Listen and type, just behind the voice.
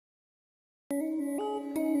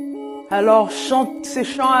Alors chante ces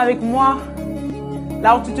chants avec moi.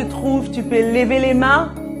 Là où tu te trouves, tu peux lever les mains,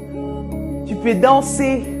 tu peux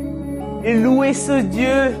danser et louer ce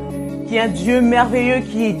Dieu qui est un Dieu merveilleux,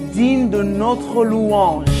 qui est digne de notre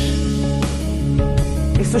louange.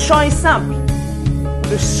 Et ce chant est simple.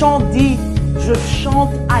 Le chant dit, je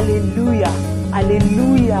chante Alléluia,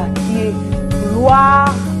 Alléluia, qui est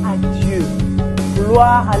gloire à Dieu,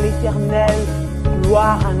 gloire à l'Éternel,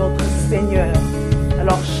 gloire à notre Seigneur.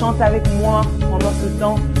 Alors chante avec moi pendant ce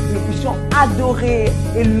temps, que nous puissions adorer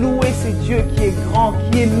et louer ce Dieu qui est grand,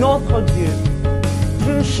 qui est notre Dieu.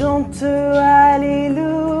 Je chante Alléluia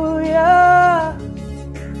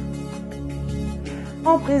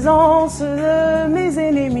en présence de mes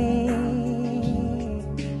ennemis.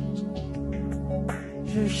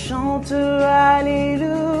 Je chante Alléluia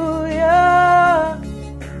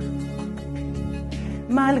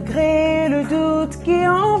malgré le doute qui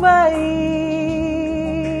envahit.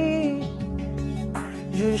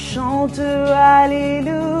 Je chante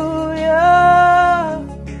Alléluia.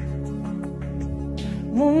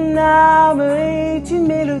 Mon âme est une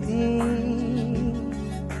mélodie.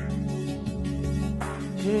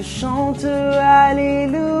 Je chante Alléluia.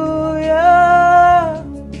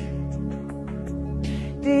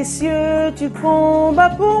 Des cieux tu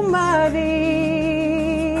combats pour ma vie.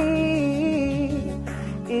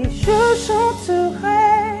 Et je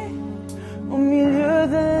chanterai au milieu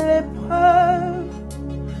de l'épreuve,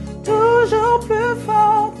 toujours plus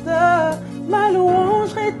forte, ma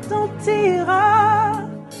louange retentira.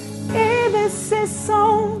 Et de ses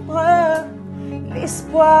cendres,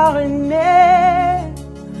 l'espoir est né,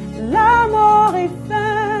 la mort est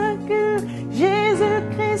vaincue,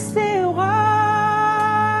 Jésus-Christ est roi.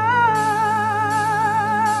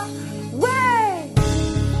 Ouais!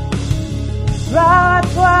 Gloire à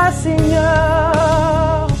toi,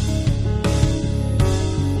 Seigneur.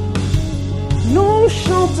 Nous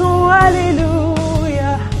chantons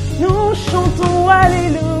Alléluia, nous chantons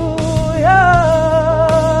Alléluia.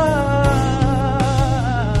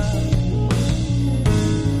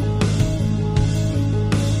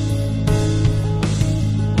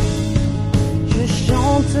 Je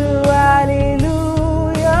chante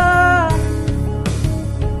Alléluia,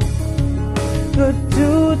 que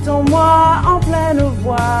tout en moi en pleine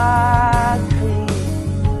voix crie.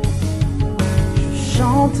 Je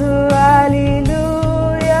chante Alléluia.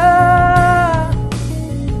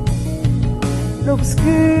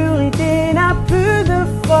 L'obscurité n'a plus de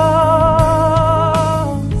force.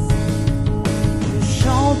 Je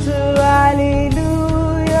chante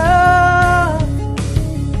Alléluia.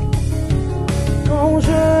 Quand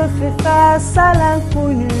je fais face à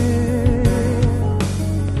l'inconnu,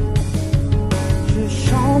 je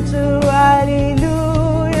chante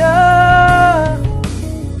Alléluia.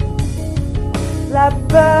 La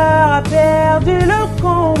peur a perdu le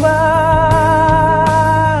combat.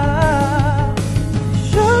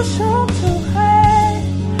 Je chanterai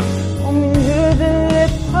au milieu de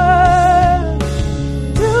l'épreuve,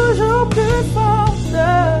 toujours plus forte,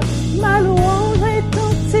 ma louange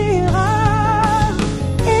retentira.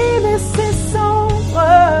 Et de ses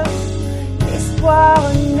cendres, l'espoir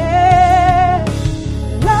naît,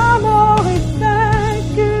 la mort est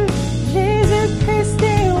vaincue, Jésus-Christ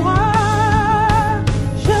est roi.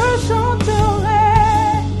 Je chanterai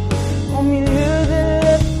au milieu de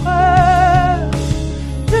l'épreuve,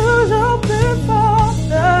 toujours plus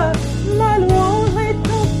forte, ma louange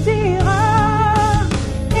retentira.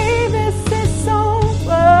 Et de ses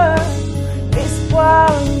cendres, l'espoir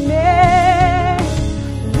naît,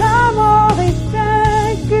 la mort est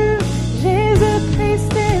vaincue,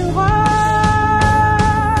 Jésus-Christ est roi.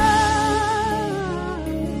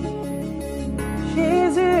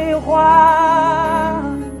 Jésus est roi.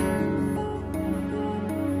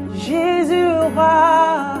 Jésus est roi.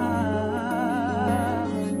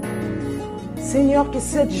 Seigneur, que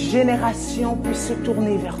cette génération puisse se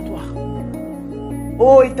tourner vers toi.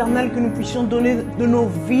 Ô Éternel, que nous puissions donner de nos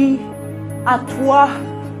vies à toi,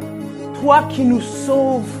 toi qui nous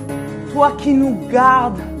sauves, toi qui nous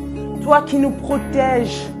gardes, toi qui nous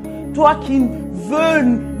protèges, toi qui veux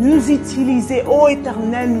nous utiliser. Ô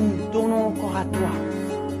Éternel, nous nous donnons encore à toi.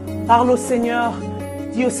 Parle au Seigneur,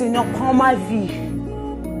 dis au Seigneur, prends ma vie,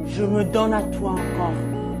 je me donne à toi encore.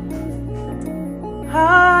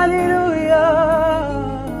 Alléluia.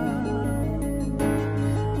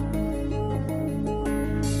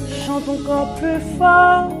 Chante encore plus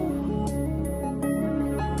fort.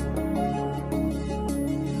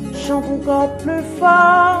 Chante encore plus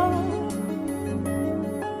fort.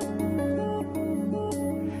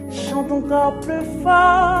 Chante encore plus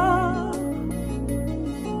fort.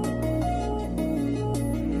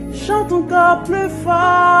 chante encore plus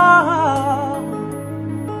fort.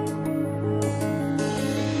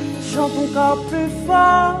 Chante encore plus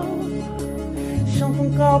fort. Chante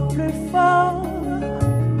encore plus fort.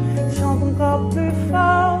 Chante encore plus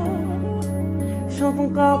fort. Chante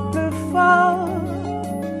encore plus fort.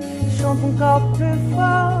 Chante encore plus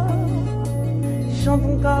fort. Chante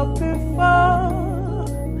encore plus fort.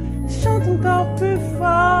 Chante encore plus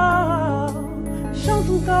fort. Chante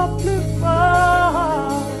encore plus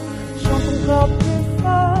fort. Chante encore plus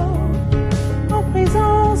fort. En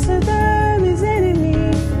présence de mes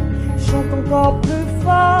ennemis. Chante encore plus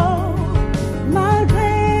fort.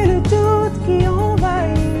 Malgré le doute qui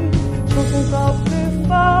envahit. Chante encore plus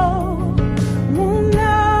fort. Mon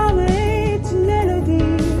âme est une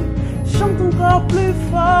mélodie. Chante encore plus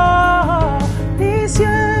fort. Des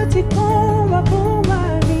cieux tu combats pour ma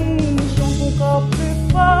vie. Chante encore plus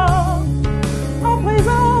fort. En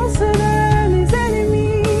présence de mes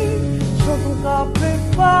ennemis. Chante encore plus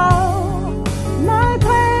fort.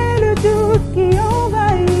 Malgré le doute qui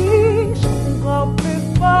envahit. Chante encore plus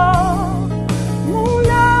fort. Mon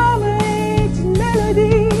âme est une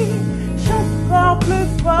mélodie. Chante encore plus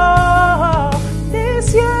fort. Des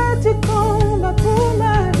cieux tu combats pour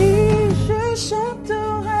ma vie. Je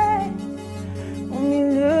chanterai au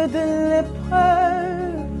milieu de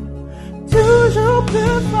l'épreuve, toujours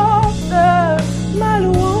plus forte. Ma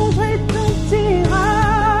louange retentira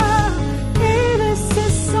et de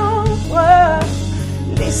ses cendres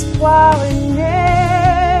l'espoir est né.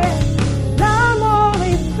 La mort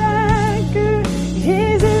est vaincue,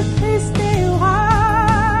 Jésus-Christ est roi.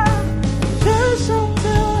 Je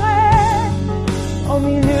chanterai au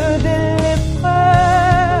milieu de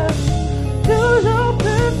l'épreuve, toujours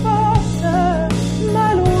plus forte. Ma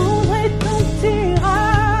louange retentira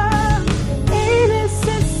et de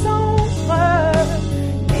ses cendres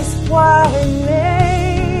l'espoir est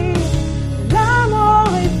né. La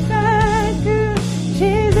mort est vaincue,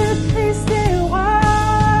 Jésus-Christ est roi.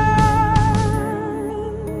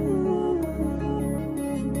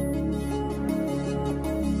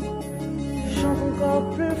 Je chante encore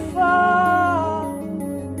plus fort.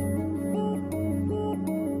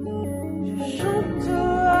 Je chante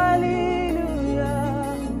Alléluia.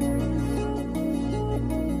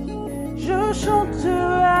 Je chante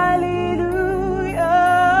Alléluia.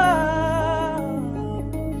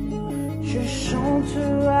 Je chante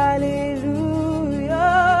Alléluia.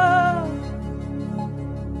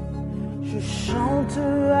 Je chante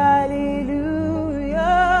Alléluia.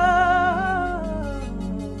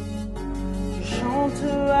 Je chante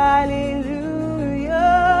Alléluia.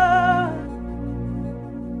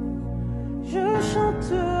 Je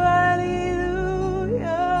chante Alléluia.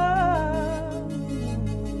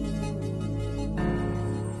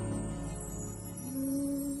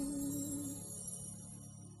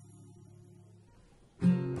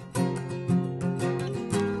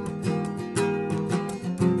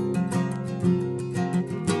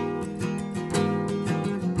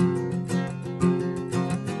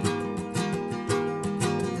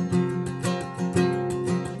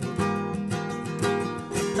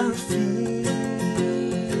 Infiniment,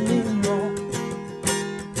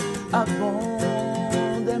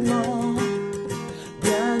 abondamment,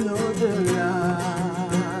 bien au-delà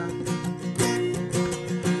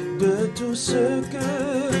de tout ce que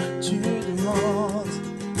tu demandes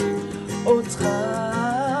au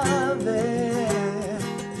travers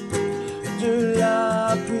de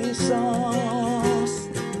la puissance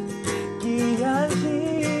qui agit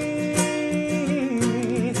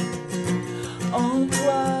en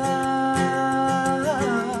toi.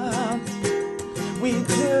 Oui,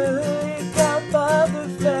 Dieu est capable de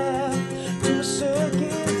faire tout ce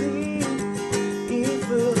qu'il dit, il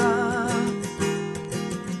fera.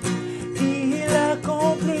 Il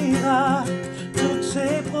accomplira toutes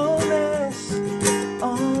ses promesses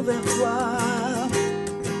envers toi.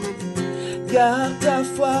 Garde ta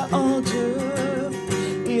foi en Dieu,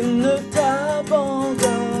 il ne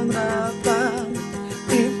t'abandonnera pas,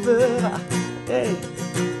 il fera. Hey.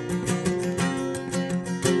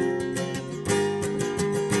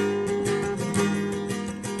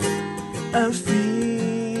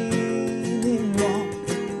 Infiniment,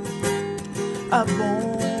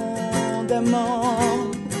 abondamment,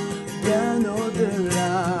 bien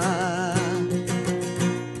au-delà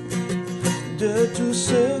de tout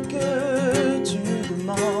ce que tu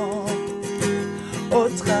demandes au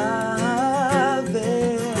travers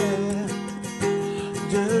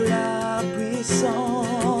de la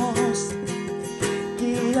puissance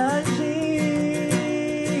qui agit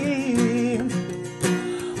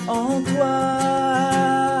en toi.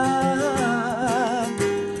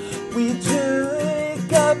 Oui, Dieu est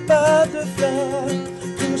capable capable de faire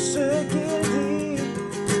tout ce qu'il dit,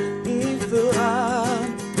 il fera.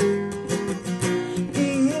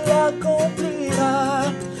 Il accomplira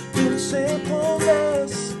toutes ses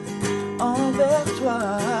promesses envers toi.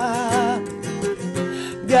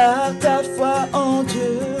 Garde ta foi en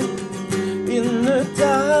Dieu, il ne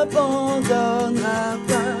t'abandonnera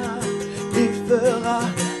pas. Il fera,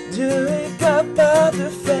 Dieu est capable de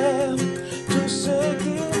faire tout ce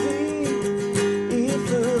qu'il dit, il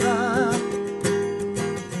fera.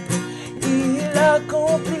 Il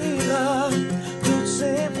accomplira toutes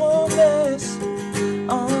ses promesses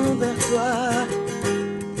envers toi.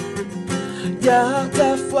 Garde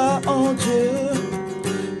ta foi en Dieu,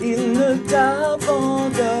 il ne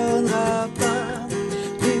t'abandonnera pas.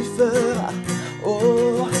 Il fera,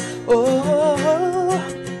 oh, oh, oh,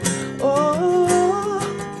 oh,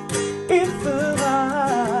 il fera,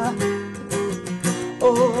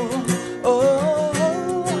 oh, oh,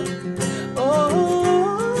 oh,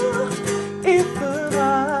 il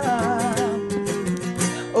fera,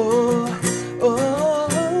 oh, oh,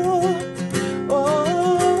 oh,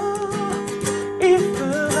 il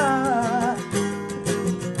fera,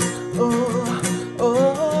 oh,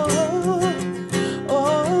 oh,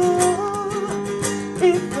 oh,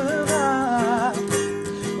 il fera,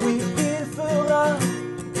 oui, il fera,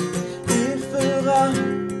 il fera,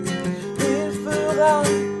 il fera,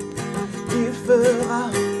 il fera,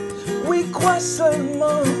 oui, crois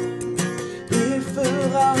seulement, il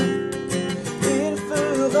fera, il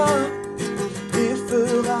fera, il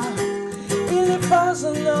fera. Il n'est pas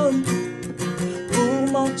un homme pour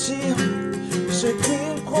mentir, ce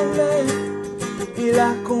qu'il promet, il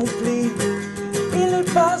accomplit. Il n'est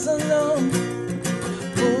pas un homme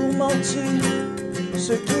pour mentir,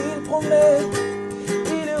 ce qu'il promet,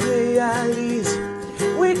 il le réalise.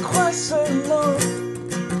 Oui, crois seulement,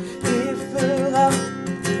 il fera,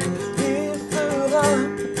 il fera,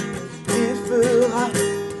 il fera.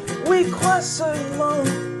 Oui, crois seulement,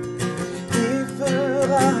 il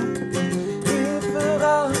fera, il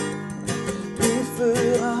fera, il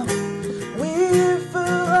fera. Oui, il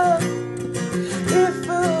fera, il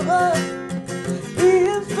fera,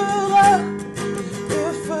 il fera,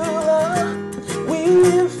 il fera. Oui,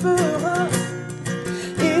 il fera,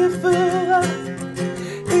 il fera,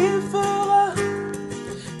 il fera,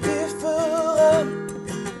 il fera.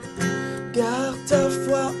 Garde ta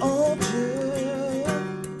foi en Dieu.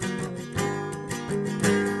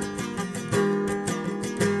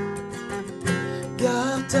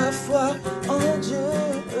 Garde ta foi en Dieu.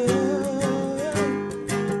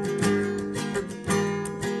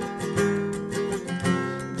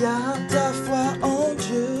 Garde ta foi en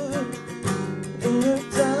Dieu, il ne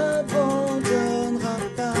t'abandonnera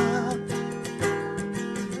pas.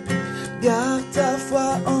 Garde ta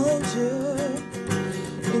foi en Dieu,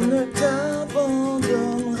 il ne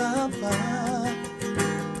t'abandonnera pas.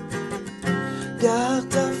 Garde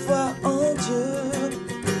ta foi en Dieu,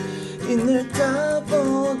 il ne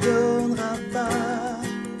t'abandonnera pas.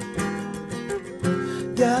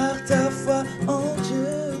 Garde ta foi en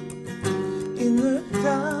Dieu, il ne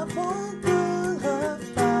t'abandonnera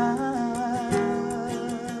pas.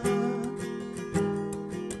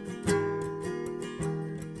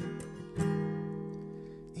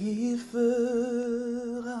 Il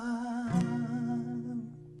fera.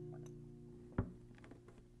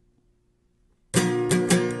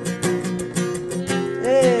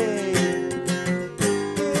 Hey,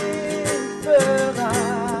 il fera.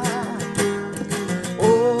 Oh,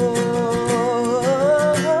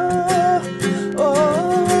 oh, oh,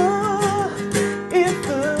 il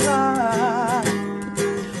fera.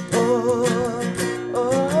 Oh, oh,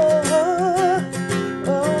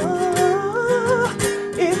 oh,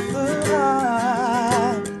 il fera.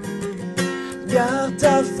 Garde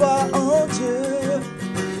ta foi en Dieu,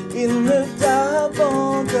 il ne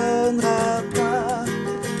t'abandonnera pas.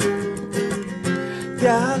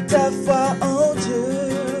 Garde ta foi en Dieu,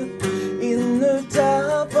 il ne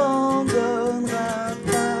t'abandonnera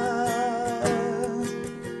pas.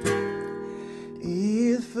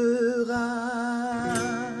 Il fera.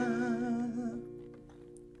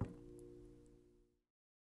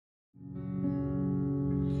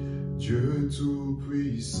 Dieu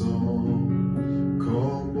Tout-Puissant,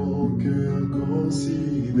 quand mon cœur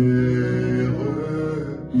considère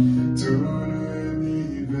tout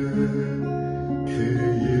l'univers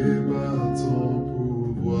créé par ton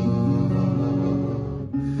pouvoir,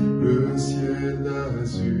 le ciel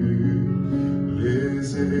d'azur, les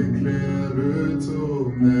éclairs, le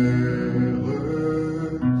tonnerre,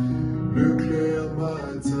 le clair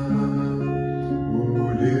matin ou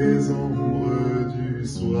les ombres du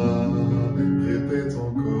soir. Répète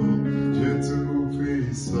encore.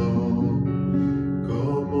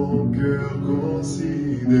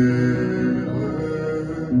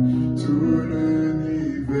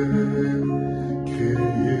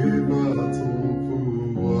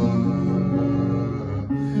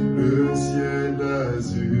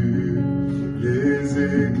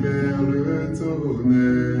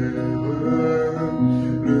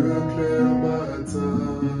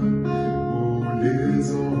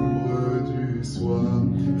 les ombres du soir.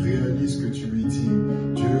 Réalise que tu lui dis,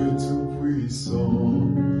 Dieu Tout-Puissant,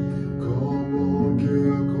 quand mon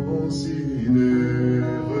cœur considère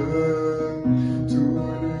tout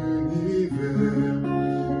l'univers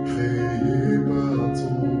créé par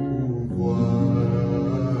ton pouvoir,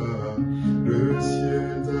 le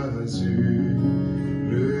ciel d'azur,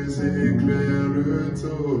 les éclairs, le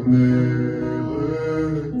tonnerre,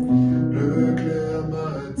 le clair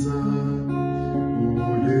matin ou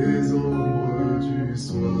les ombres du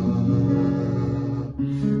soir.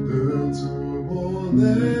 De tout mon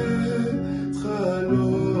être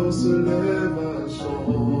alors se lève un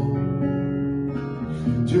chant.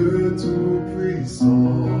 Dieu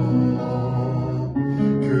Tout-Puissant,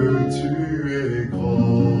 que tu es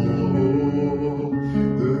grand.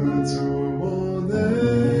 De tout mon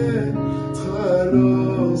être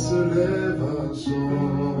alors se lève un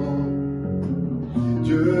chant.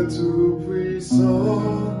 Dieu Tout-Puissant,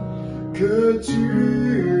 que tu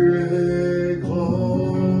es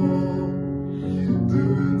grand. De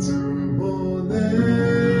tout mon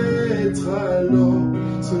être alors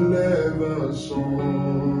se lève un chant.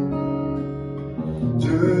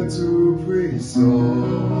 Dieu Tout-Puissant,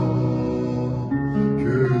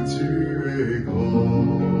 que tu es grand.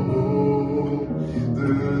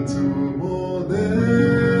 De tout mon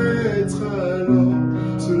être alors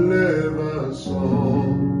se lève un chant.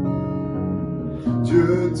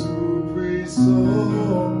 Dieu Tout-Puissant,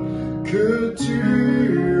 que tu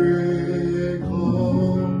es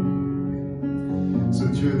grand. Ce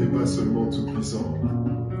Dieu n'est pas seulement Tout-Puissant,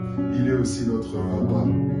 il est aussi notre Papa.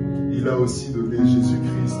 Il a aussi donné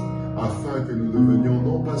Jésus-Christ afin que nous devenions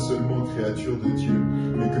non pas seulement créatures de Dieu,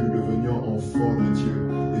 mais que nous devenions enfants de Dieu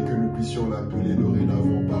et que nous puissions l'appeler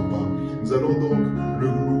dorénavant Papa. Nous allons donc le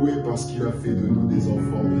louer parce qu'il a fait de nous des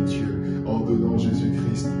enfants de Dieu en donnant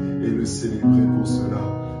Jésus-Christ et le célébrer pour cela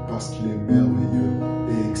parce qu'il est merveilleux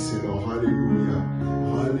et excellent. Alléluia,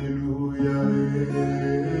 Alléluia.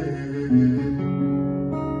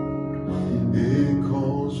 Et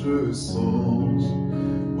quand je songe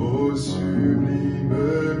au sublime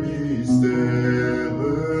mystère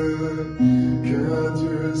qu'un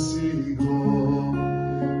Dieu si grand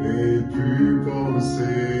ait pu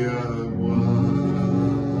penser à moi,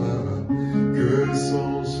 que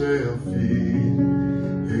son cher Fils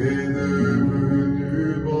est devenu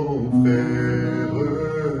mon frère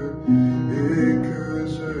et que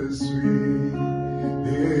je suis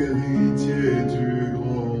héritier du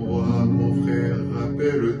grand roi. Mon frère,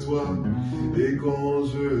 rappelle-toi. Et quand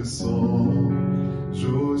je songe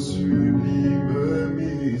au sublime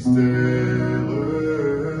mystère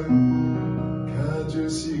qu'un Dieu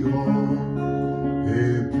si grand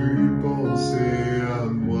ait pu penser à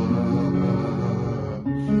moi,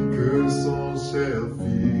 que son cher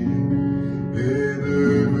Fils est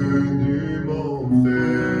devenu mon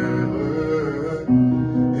frère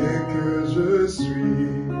et que je suis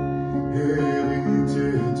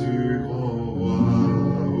héritier du grand roi.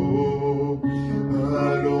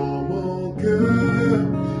 Alors mon cœur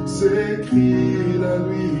s'écrie la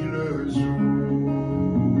nuit, le jour,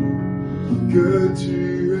 que tu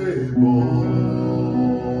es bon,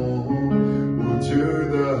 ô Dieu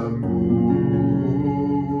d'amour.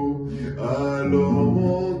 Alors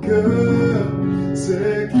mon cœur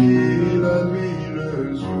s'écrie la nuit, le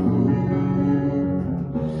jour,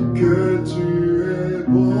 que tu es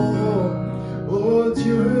bon, ô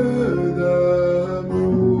Dieu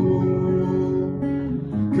d'amour.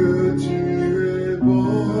 Que tu es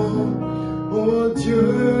bon, ô Dieu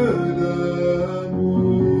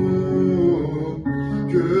d'amour.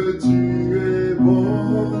 Que tu es bon,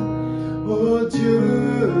 ô Dieu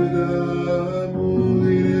d'amour.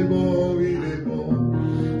 Il est bon, il est bon.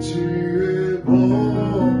 Tu es bon,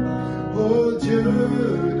 ô Dieu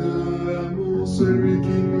d'amour. Celui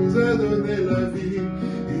qui nous a donné la vie,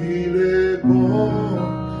 il est bon,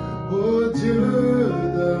 ô Dieu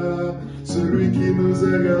d'amour. Celui qui nous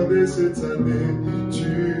a gardés cette année,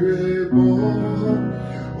 tu es bon,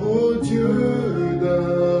 ô Dieu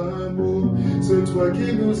d'amour. C'est toi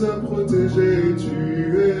qui nous as protégés,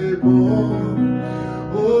 tu es bon,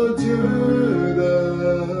 ô Dieu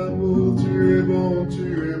d'amour. Tu es bon, tu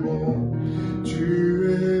es bon, tu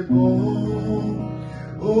es bon,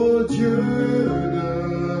 ô Dieu d'amour.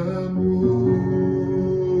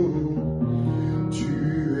 Tu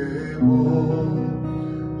es bon,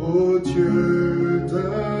 ô Dieu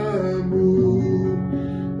d'amour,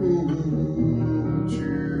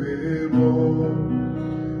 tu es bon,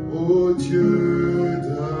 ô Dieu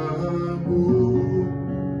d'amour.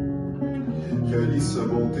 Réalise sa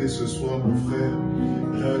bonté ce soir, mon frère.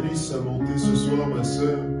 Réalise sa bonté ce soir, ma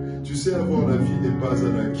sœur. Tu sais, avoir la vie n'est pas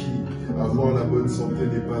un acquis. Avoir la bonne santé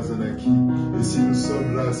n'est pas un acquis. Et si nous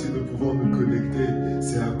sommes là, si nous pouvons nous connecter,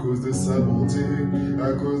 c'est à cause de sa bonté,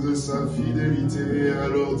 à cause de sa fidélité.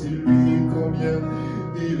 Alors dis-lui combien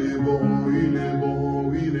il est bon, il est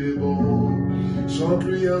bon, il est bon.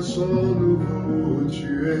 Chante-lui un chant nouveau,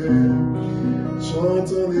 tu es.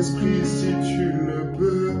 Chante en esprit si tu le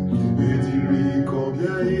peux. Et dis-lui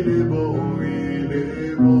combien il est bon, il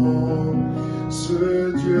est bon.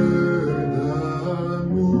 Ce Dieu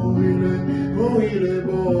d'amour, il est bon, il est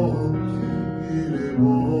bon. Il est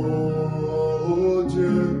bon, oh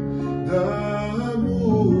Dieu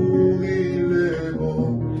d'amour, il est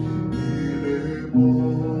bon. Il est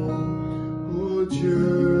bon, oh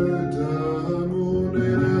Dieu d'amour,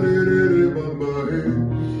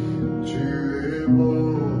 tu es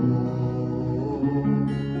bon,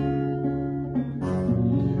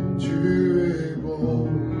 tu es bon,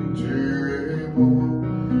 tu es bon.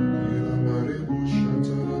 Il a maré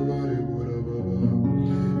bouchata, la maré bourababa.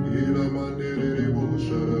 Il a mané les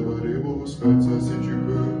bouchara, les bouchata. Si tu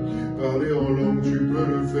peux parler en langue, tu peux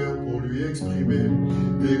le faire pour lui exprimer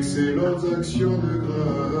d'excellentes actions de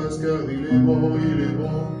grâce, car il est bon,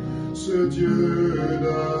 ce Dieu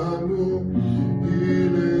d'amour,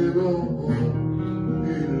 il est bon,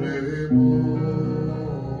 il est bon.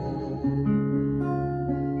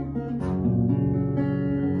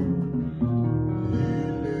 Il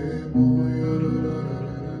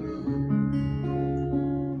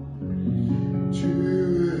est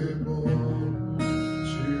bon,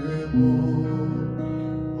 tu es bon,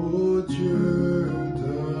 oh Dieu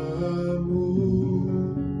d'amour.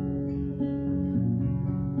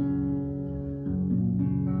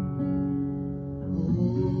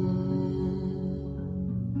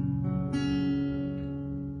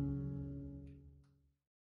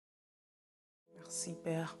 Merci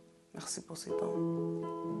Père, merci pour ce temps.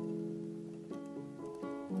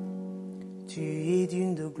 Tu es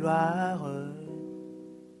digne de gloire,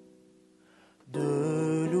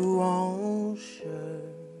 de louange.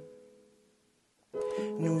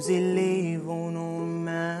 Nous élevons nos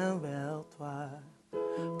mains vers toi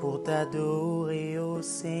pour t'adorer, ô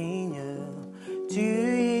Seigneur. Tu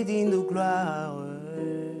es digne de gloire,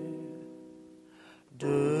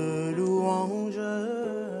 de louange.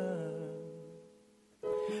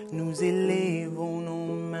 Nous élevons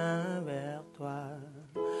nos mains vers toi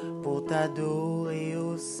pour t'adorer,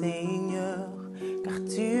 ô Seigneur, car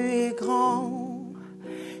tu es grand.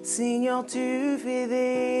 Seigneur, tu fais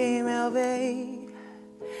des merveilles.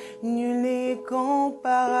 Nul n'est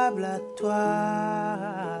comparable à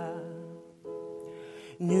toi.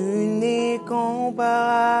 Nul n'est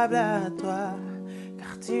comparable à toi,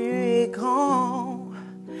 car tu es grand.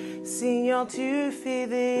 Seigneur, tu fais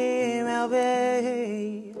des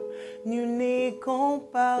merveilles. Nul n'est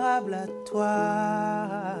comparable à toi.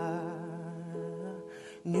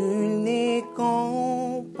 Nul n'est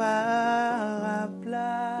comparable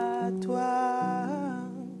à toi.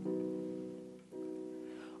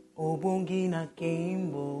 Obongina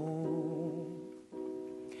Kimbo,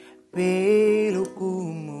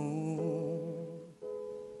 Pelokumu,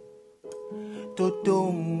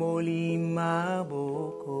 Totomoli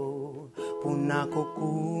Maboko, Punako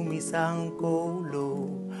Misankolo,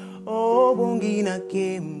 Obongina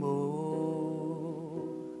Kimbo,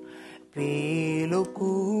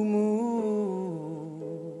 Pelokumu,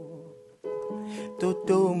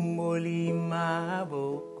 Totomoli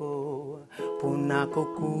Maboko, Punako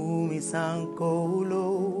Misankolo,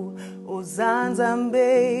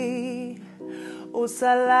 Ozanzambe,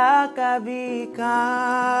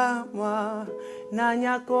 Osalakabikama,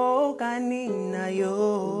 Nanyako kanina yo,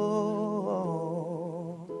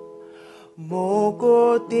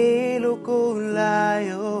 Moko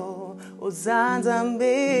telokulayo,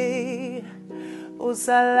 Ozanzambe,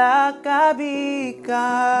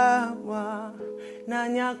 Osalakabikama,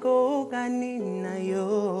 Nanyako kanina yo,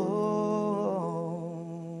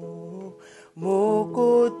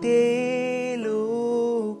 Moko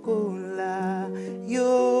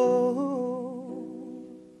telokulayo.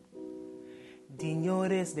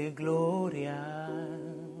 Dignos de gloria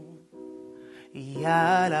y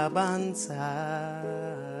alabanza,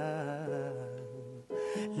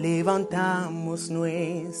 levantamos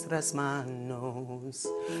nuestras manos,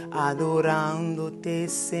 adorándote,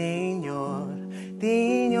 Señor,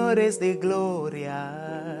 dignos de gloria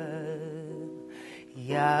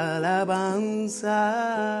y alabanza.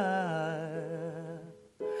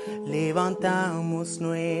 Levantamos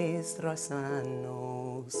nuestras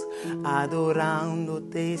manos,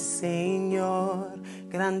 adorándote, Señor.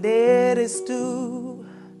 Grande eres tú,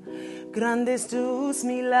 Grandes tus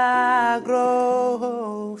milagros,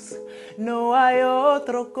 no hay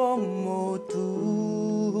otro como tú.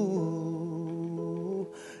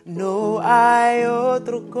 No hay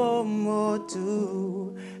otro como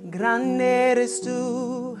tú. Grande eres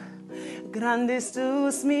tú, grandes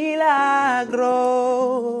tus milagros,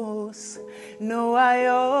 no hay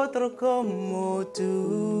otro como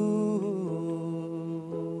tú.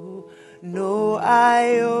 No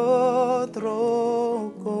hay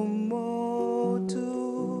otro como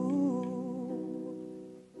tú.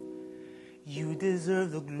 You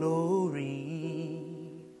deserve the glory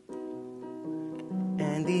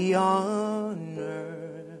and the honor.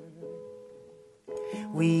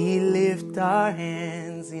 We lift our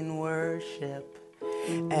hands in worship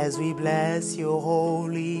as we bless your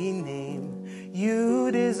holy name.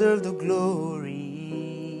 You deserve the glory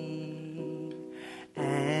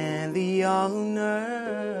and the honor.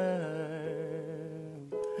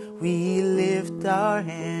 We lift our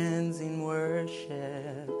hands in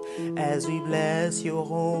worship as we bless your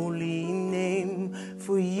holy name.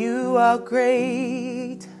 For you are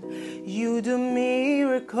great. You do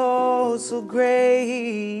miracles so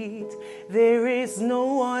great. There is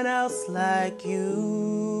no one else like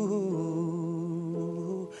you.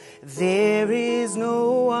 There is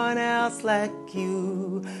no one else like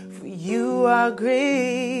you. For you are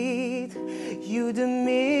great. You do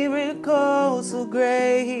miracles so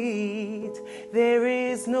great. There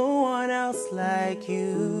is no one else like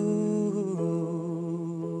you.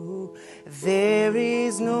 There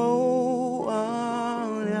is no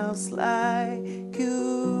one else like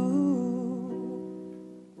you.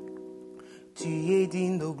 Tu es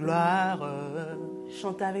digne de gloire.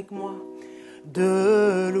 Chante avec moi.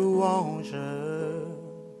 De louange.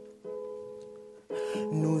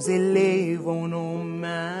 Nous élevons nos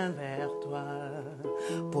mains vers toi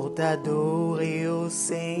pour t'adorer, ô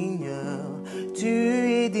Seigneur. Tu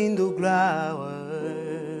es digne de gloire.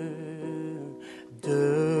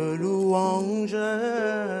 De louange.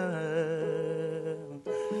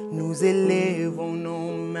 Nous élevons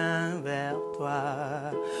nos mains vers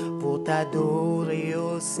toi pour t'adorer,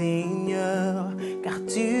 ô Seigneur, car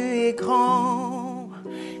tu es grand.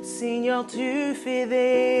 Seigneur, tu fais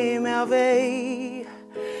des merveilles.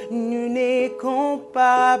 Nul n'est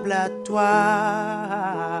comparable à toi.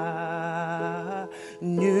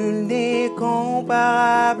 Nul n'est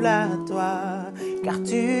comparable à toi, car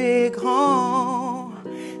tu es grand.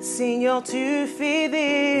 Seigneur, tu fais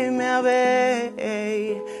des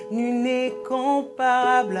merveilles. Nul n'est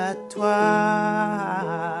comparable à toi.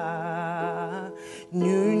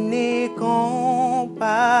 Nul n'est comparable,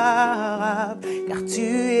 car tu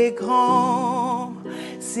es grand.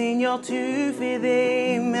 Seigneur, tu fais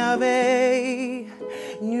des merveilles.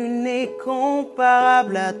 Nul n'est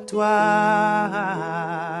comparable à toi.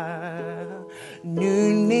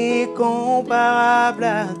 Nul n'est comparable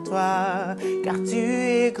à toi, car tu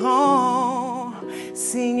es grand.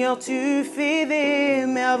 Seigneur, tu fais des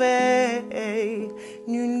merveilles.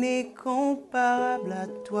 Nul n'est comparable à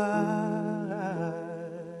toi.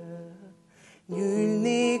 Nul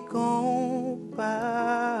n'est comparable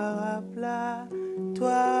à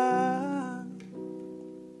toi.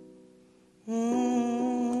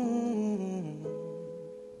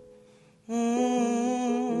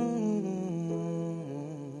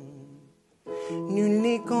 Nul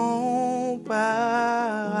n'est comparable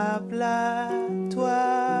à toi.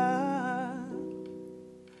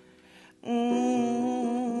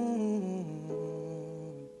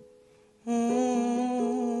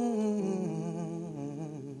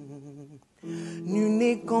 Nul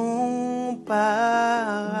n'est comparable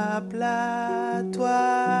à toi.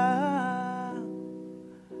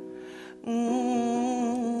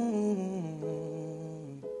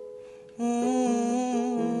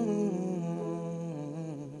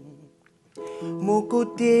 Mon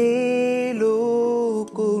côté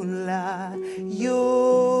lokola yo.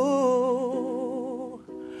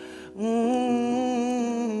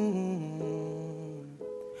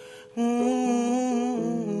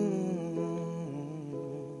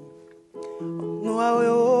 No hay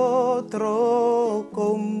otro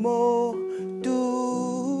como tú.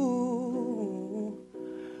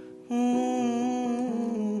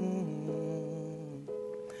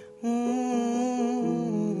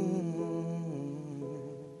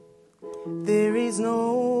 There is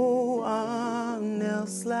no one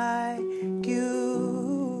else like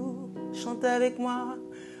you. Chante avec moi.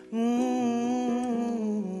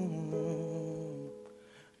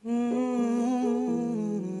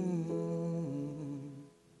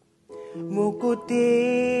 Mon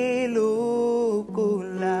côté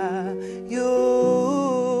lokola yo.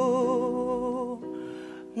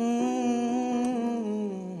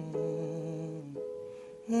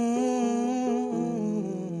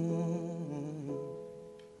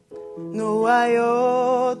 No hay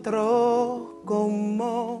otro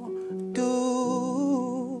como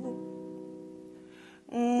tú.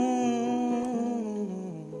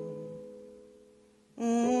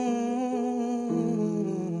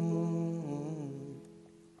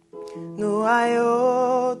 No hay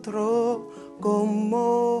otro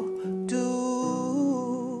como tú.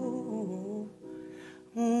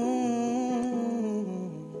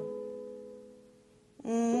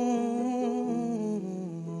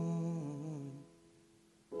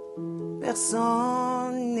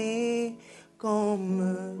 Personne n'est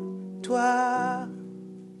comme toi.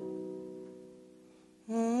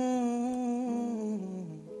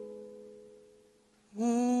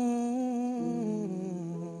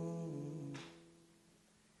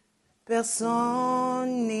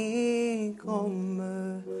 Personne n'est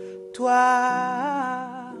comme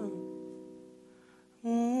toi.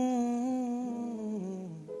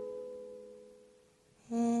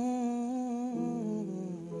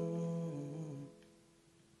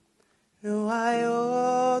 No hay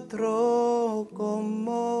otro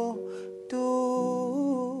como tú.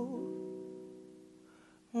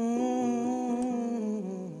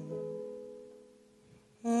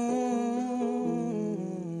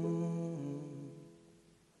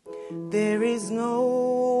 There is no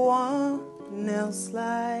one else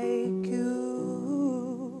like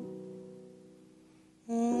you.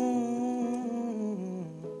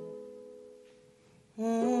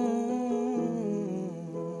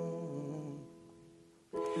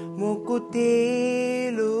 Mon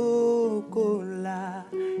côté lokola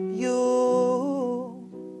yo.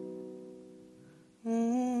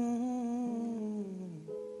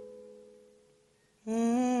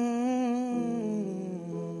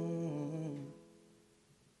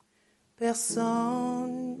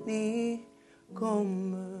 Personne n'est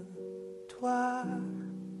comme toi.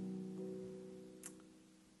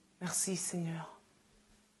 Merci Seigneur.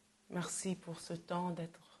 Merci pour ce temps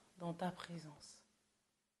d'être dans ta présence.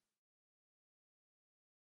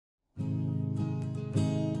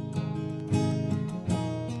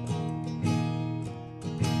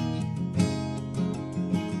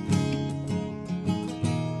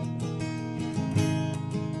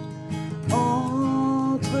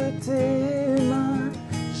 Entre tes mains,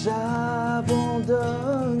 j'abandonne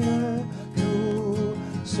tout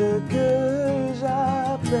ce que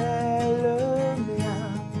j'appelle mien.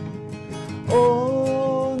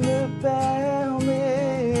 Oh, ne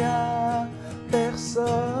permets à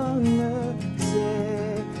personne,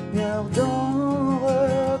 Seigneur, d'en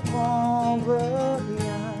reprendre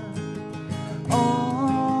rien.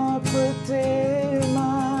 Entre tes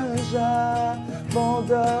mains,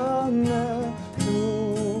 j'abandonne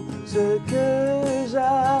tout ce que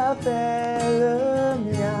j'appelle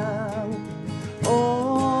mien.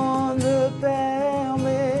 On ne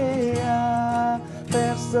permet à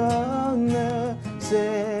personne,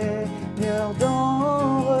 Seigneur,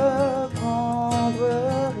 d'en reprendre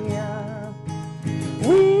rien.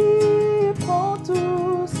 Oui, prends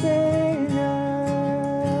tout, Seigneur.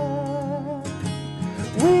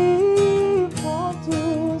 Oui, prends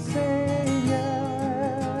tout, Seigneur.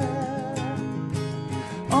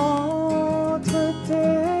 Entre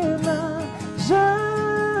tes mains,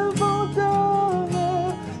 j'abandonne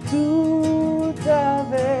tout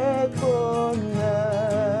avec honneur.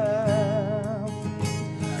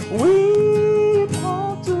 Oui,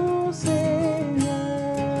 prends tout, Seigneur.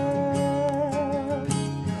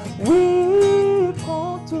 Oui,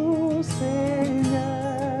 prends tout, Seigneur.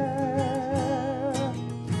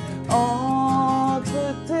 Entre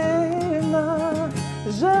tes mains,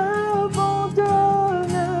 j'abandonne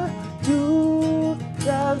tout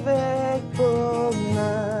avec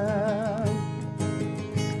honneur.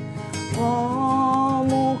 Prends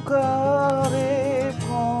mon corps et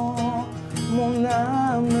prends mon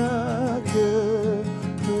âme, que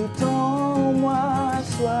tout en moi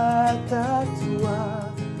soit à toi.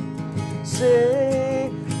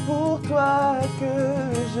 C'est pour toi que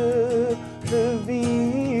je veux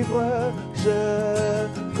vivre. Je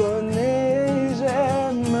connais,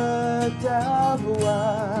 j'aime ta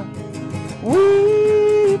voix.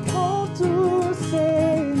 Oui, prends tout,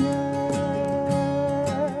 Seigneur.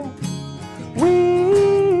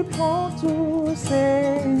 Oui, prends tout,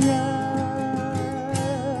 Seigneur.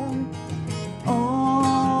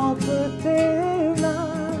 Entre tes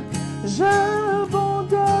mains,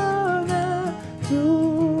 j'abandonne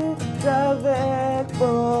tout avec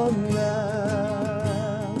bonheur.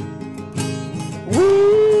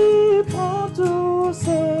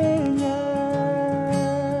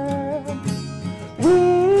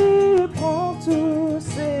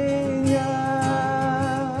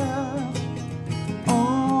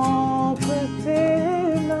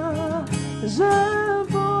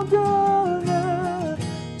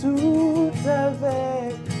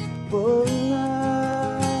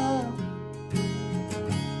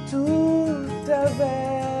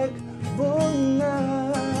 avec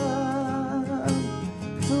bonheur,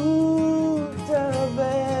 tout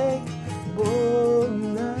avec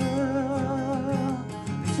bonheur,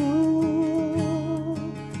 tout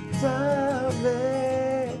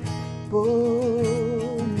avec bonheur.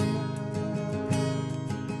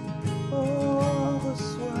 Oh,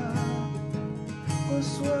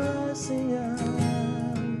 reçois Seigneur,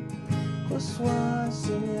 reçois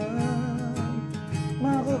Seigneur,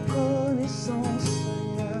 ma reconnaissance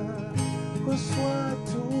Seigneur, reçois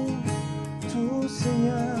tout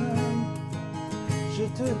Seigneur, je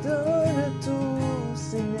te donne tout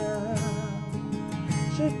Seigneur,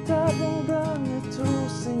 je t'abandonne tout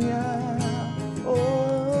Seigneur, oh,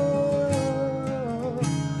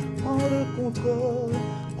 prends le contrôle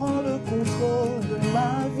de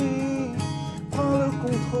ma vie, prends le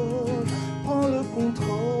contrôle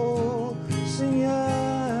Seigneur,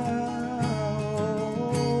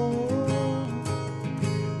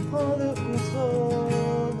 prends le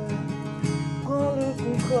contrôle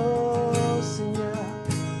Seigneur,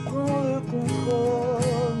 prends le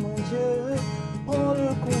contrôle mon Dieu, prends le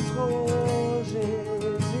contrôle Jésus.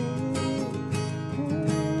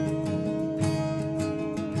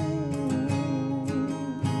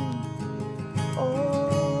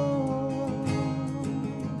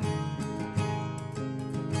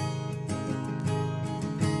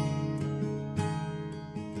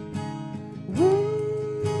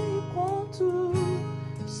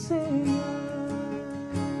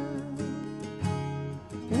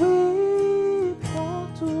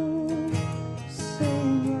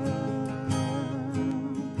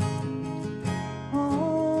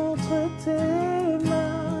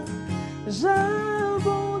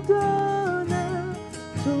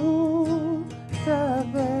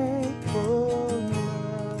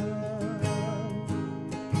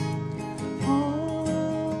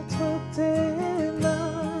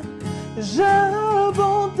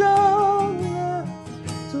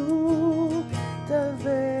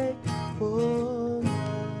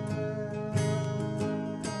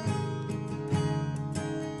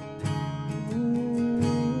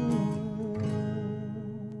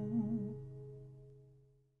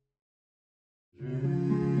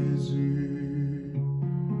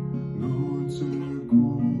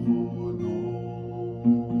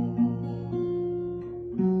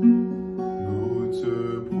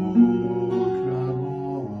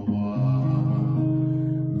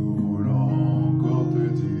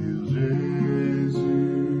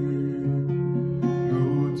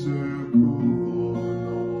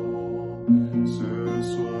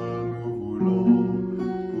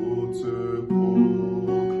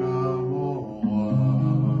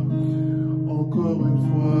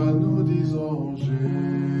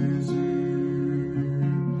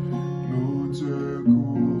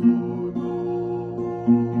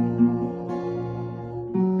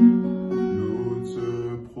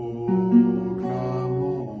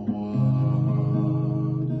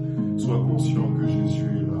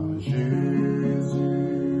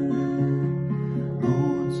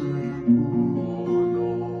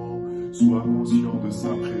 Sois conscient de sa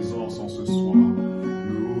présence en ce soir.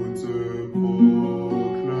 Nous te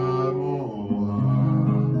proclamons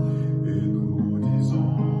et nous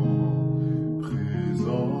disons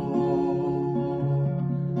présent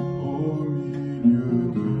au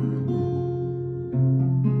milieu de nous.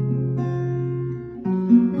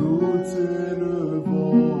 Nous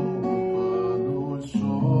t'élevons par nos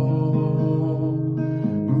chants,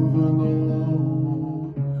 nous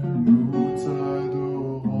venons, nous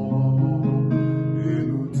t'adorons et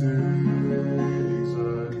nous t'élevons.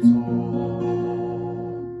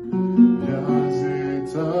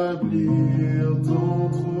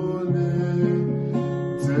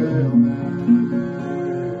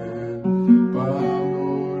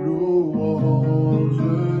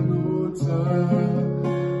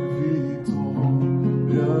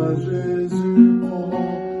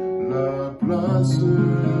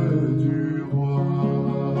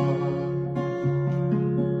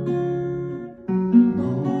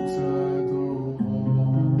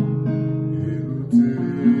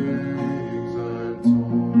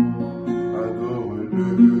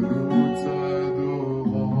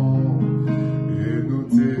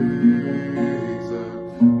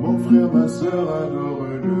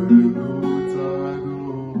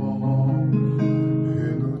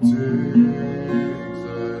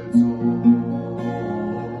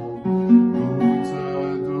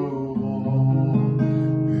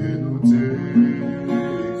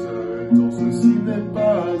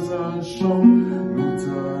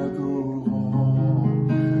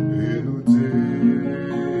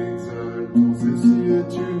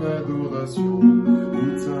 l'adoration.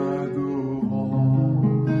 Nous t'adorons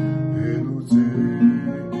et nous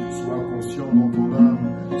t'aimons. Sois conscient dans ton âme,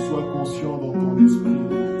 sois conscient dans ton esprit,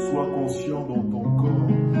 sois conscient dans ton corps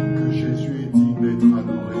que Jésus est digne d'être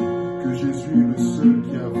adoré, que Jésus est le seul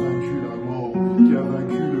qui a vaincu la mort, qui a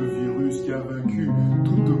vaincu le virus, qui a vaincu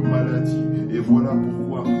toute maladie. Et voilà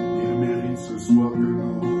pourquoi il mérite ce soir que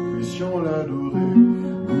nous puissions l'adorer.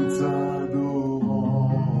 Nous t'adorons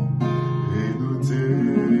et nous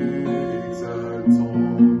t'exaltons.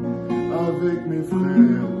 Avec mes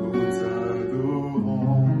frères, nous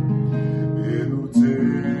t'adorons et nous t'exaltons.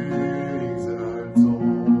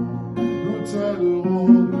 Nous t'adorons,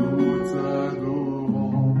 nous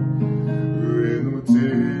t'adorons et nous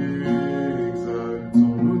t'exaltons.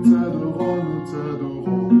 Nous t'adorons, nous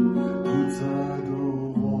t'adorons, nous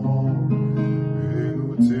t'adorons et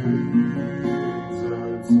nous t'exaltons.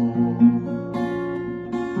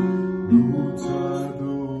 Nous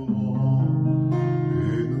t'adorons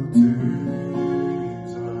et nous t'exaltons.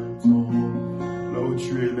 Là où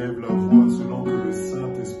tu élèves la voix selon que le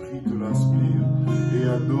Saint-Esprit te l'inspire, et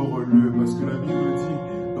adore-le, parce que la Bible dit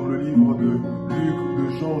dans le livre de Luc, de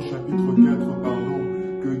Jean, chapitre 4, pardon,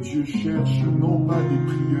 que Dieu cherche non pas des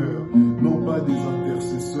prieurs, non pas des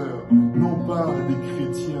intercesseurs, non pas des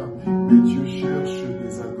chrétiens, mais Dieu cherche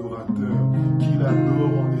des adorateurs, qu'il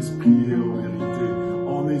adore en esprit et en vérité.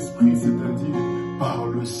 En esprit, c'est-à-dire par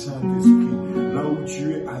le Saint-Esprit. Là où tu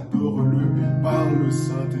es, adore-le par le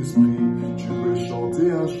Saint-Esprit. Tu peux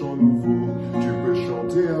chanter un chant nouveau, tu peux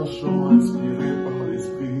chanter un chant inspiré par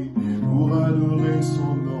l'Esprit pour adorer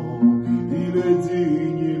son nom. Il est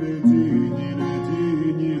digne, il est digne, il est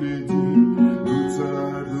digne, il est digne. Nous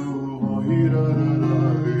t'adorons,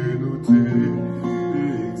 et nous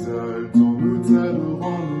t'exaltons. Nous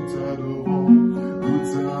t'adorons, nous t'adorons, nous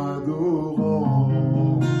t'adorons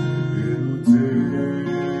et nous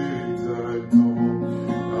t'exaltons.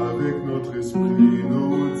 Avec notre esprit,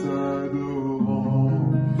 nous t'adorons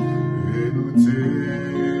et nous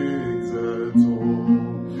t'exaltons.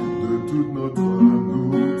 De toute notre âme,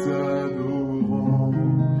 nous t'adorons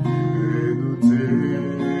et nous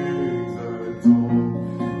t'exaltons.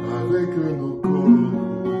 Avec nos corps,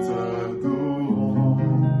 nous t'adorons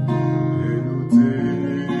et nous t'exaltons.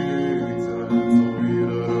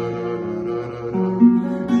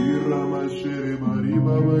 Iramachere Mari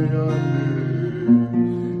Baba Yane,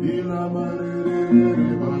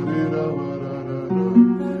 Ilamarere Barera Barara.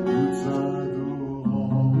 Nous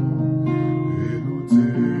t'adorons et nous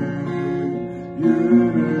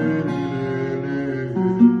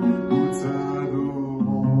nous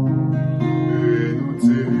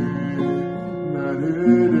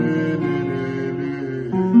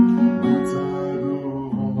t'adorons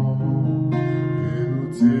et nous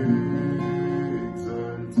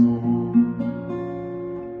t'exaltons.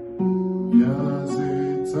 Viens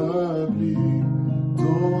établi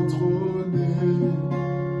ton trône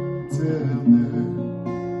éternel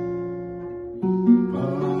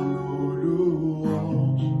par nos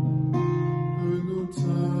louanges, nous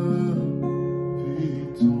t'invitons.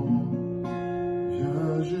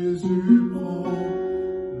 Viens Jésus, prends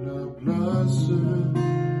la place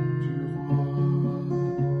du roi.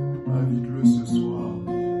 Invite-le ce soir.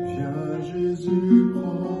 Viens Jésus,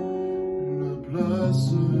 prends la place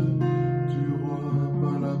du roi,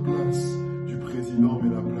 pas la place du président, mais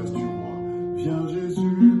la place du roi. Viens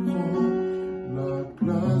Jésus, prends la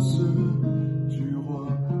place du roi,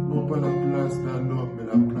 non pas la place d'un homme, mais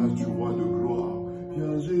la place du roi de gloire.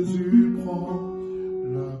 Viens Jésus, prends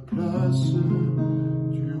la place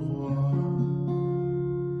du roi.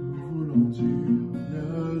 Nous voulons dire,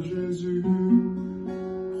 viens Jésus,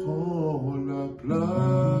 prends la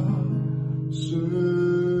place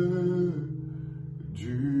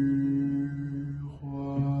du roi.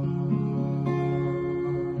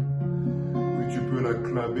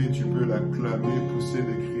 Oui, tu peux l'acclamer, pousser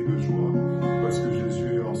des cris de joie, parce que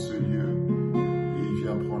Jésus est en ce lieu et il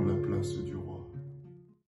vient prendre la place du roi.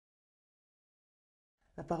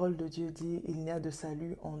 La parole de Dieu dit, il n'y a de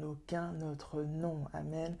salut en aucun autre nom.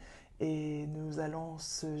 Amen. Et nous allons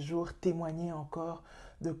ce jour témoigner encore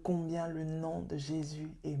de combien le nom de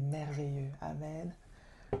Jésus est merveilleux. Amen.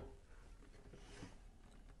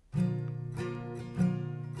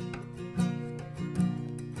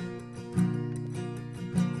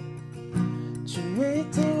 Tu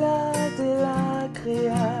étais là dès la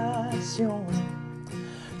création,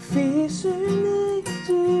 Fils unique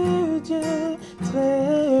du Dieu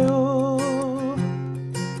très haut.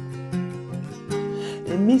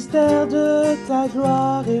 Les mystères de ta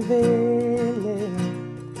gloire révélés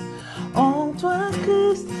en toi,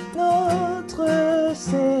 Christ, notre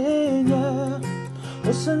Seigneur.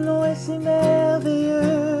 Au ce nom est si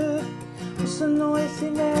merveilleux, oh, ce nom est si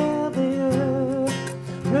merveilleux,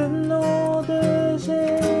 le nom de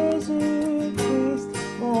Jésus-Christ,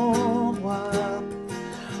 mon roi.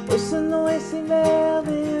 Oh, ce nom est si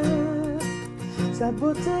merveilleux, sa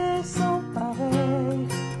beauté sans pareil.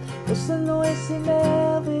 Oh, ce nom est si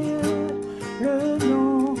merveilleux, le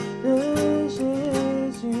nom de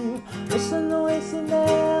Jésus. Oh, ce nom est si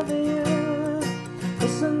merveilleux, oh,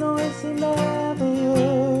 ce nom est si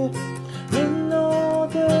merveilleux, le nom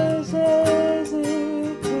de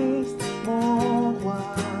Jésus-Christ, mon roi.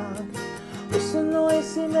 Oh, ce nom est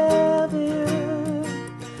si merveilleux,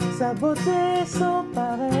 sa beauté sans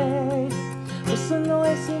pareil. Oh, ce nom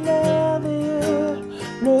est si merveilleux,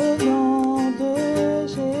 le nom de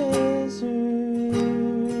Jésus.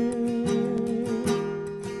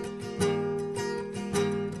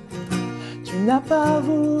 Tu n'as pas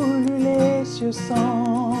voulu les cieux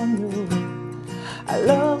sans nous,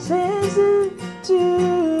 alors Jésus, tu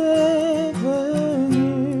es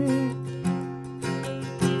venu.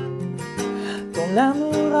 Ton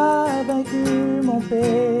amour a vaincu mon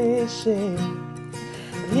péché,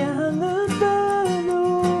 rien ne peut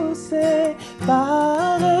nous séparer.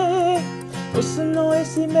 Oh, ce nom est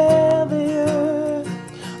si merveilleux,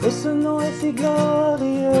 oh, ce nom est si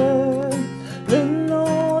glorieux, le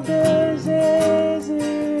nom de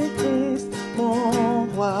Jésus-Christ, mon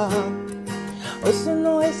roi. Oh, ce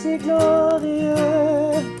nom est si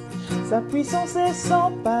glorieux, sa puissance est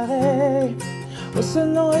sans pareil. Oh, ce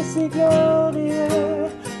nom est si glorieux,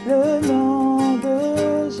 le nom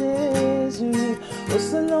de Jésus. Oh,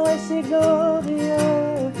 ce nom est si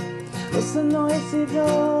glorieux, oh, ce nom est si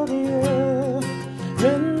glorieux,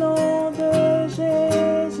 le nom de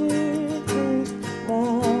Jésus-Christ,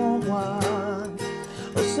 mon roi.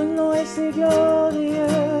 Oh, ce nom est si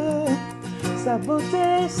glorieux, sa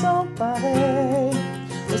beauté sans pareil.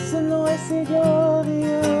 Oh, ce nom est si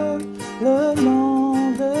glorieux, le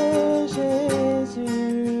nom de Jésus.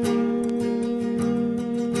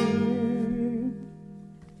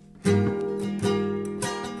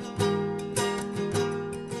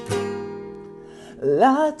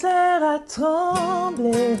 La terre a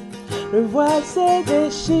tremblé, le voile s'est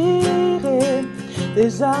déchiré,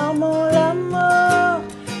 désarmant la mort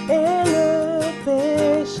et le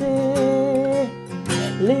péché.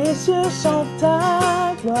 Les cieux chantent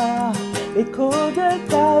ta gloire, l'écho de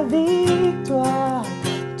ta victoire.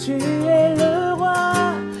 Tu es le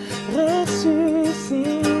roi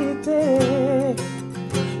ressuscité.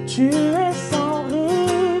 Tu es sans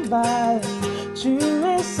rival, tu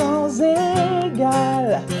es sans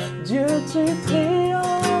égal. Dieu, tu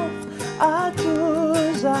triomphes à tout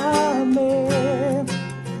jamais.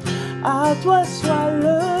 À toi soit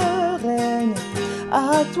le règne,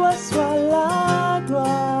 à toi soit la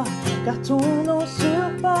gloire, car ton nom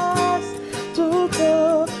surpasse tout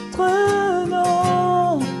autre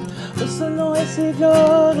nom. Oh, ce nom est si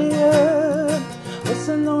glorieux, oh,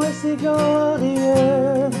 ce nom est si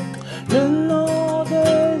glorieux, le nom de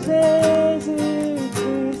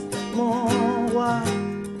Jésus-Christ, mon roi.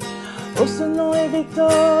 Oh, ce nom est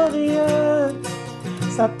victorieux,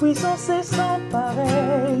 sa puissance est sans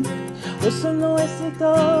pareil. Oh, ce nom est si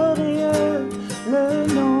glorieux, le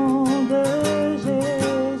nom de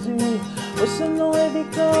Jésus. Oh, ce nom est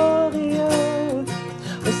victorieux,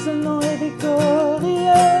 oh, ce nom est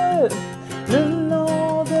victorieux, le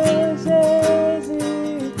nom de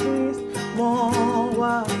Jésus-Christ, mon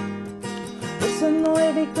roi. Oh, ce nom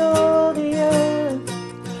est victorieux,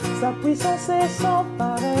 sa puissance est sans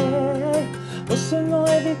pareil. Oh, ce nom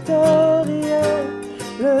est victorieux,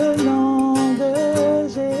 le nom de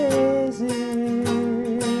Jésus.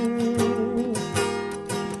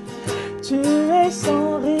 Tu es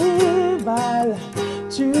sans rival,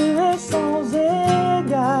 tu es sans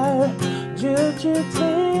égal. Dieu, tu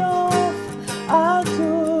triomphes à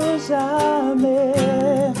tout jamais.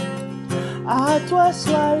 À toi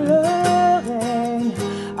soit le règne,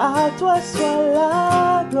 à toi soit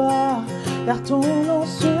la gloire, car ton nom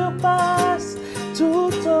surpasse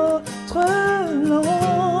tout autre nom.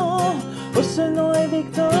 Oh, ce nom est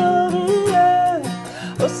victorieux,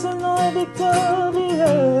 oh, ce nom est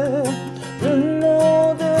victorieux, le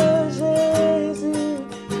nom de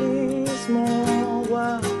Jésus-Christ, mon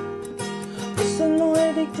roi. Oh, ce nom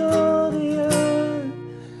est victorieux,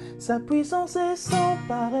 sa puissance est sans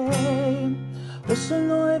pareil. Oh, ce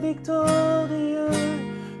nom est victorieux,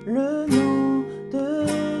 le nom de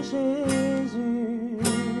Jésus.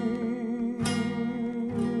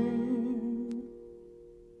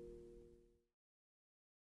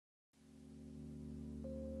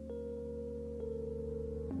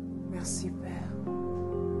 Merci Père.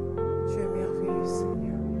 Tu es merveilleux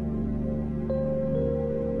Seigneur.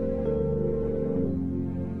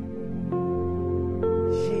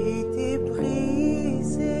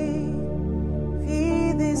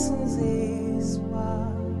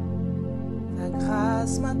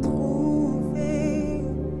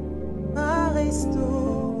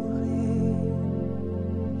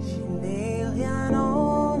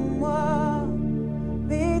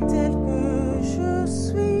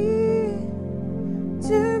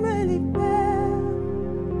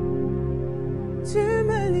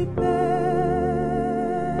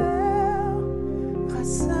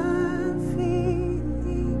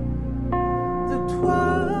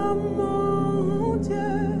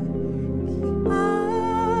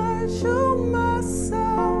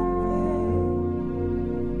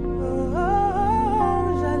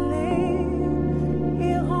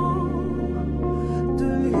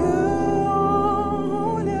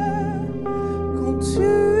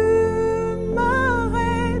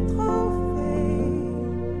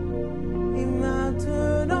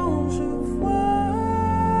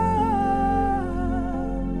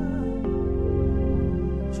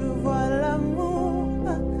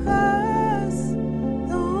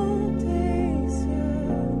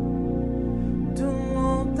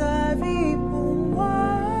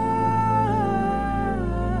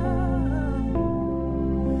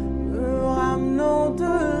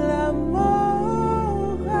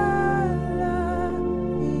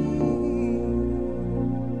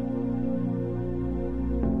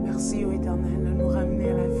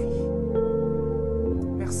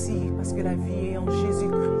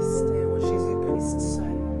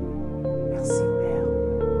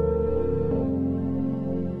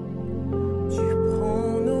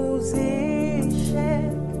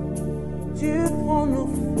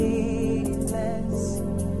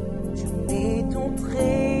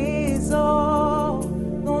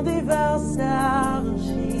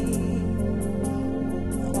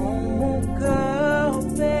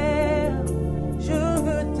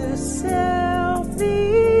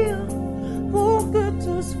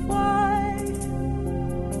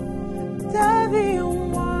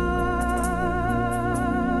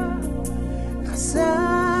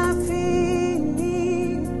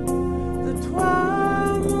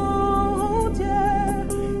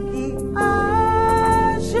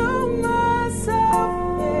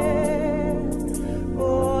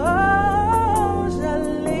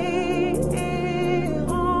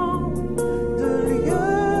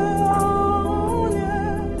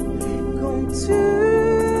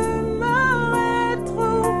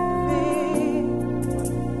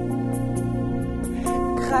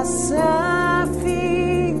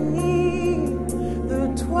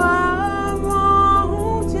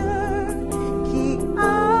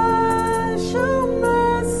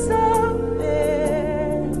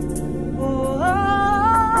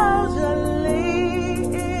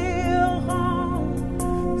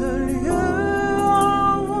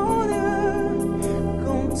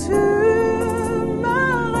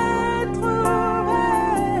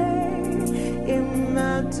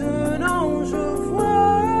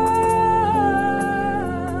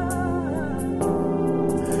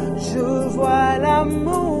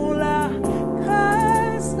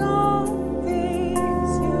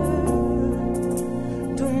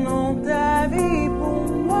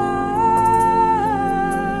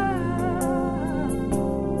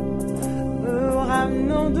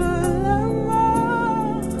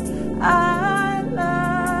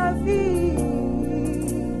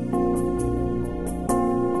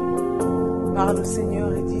 Parle au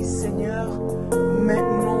Seigneur et dis, Seigneur,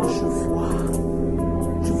 maintenant je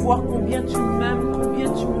vois combien tu m'aimes,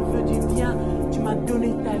 combien tu me veux du bien, tu m'as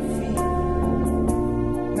donné ta vie.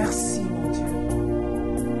 Merci mon Dieu.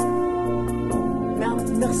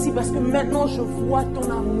 Merci parce que maintenant je vois ton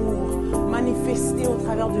amour manifesté au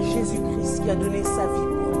travers de Jésus-Christ qui a donné sa vie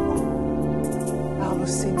pour moi. Parle au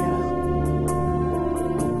Seigneur.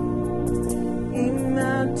 Et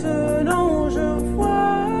maintenant je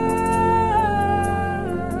vois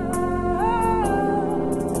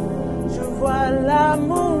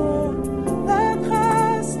l'amour, la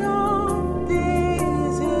grâce dans tes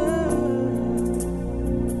yeux,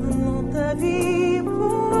 dans ta vie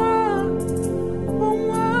pour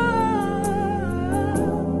moi,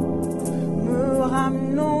 me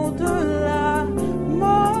ramenant de la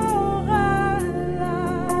mort à la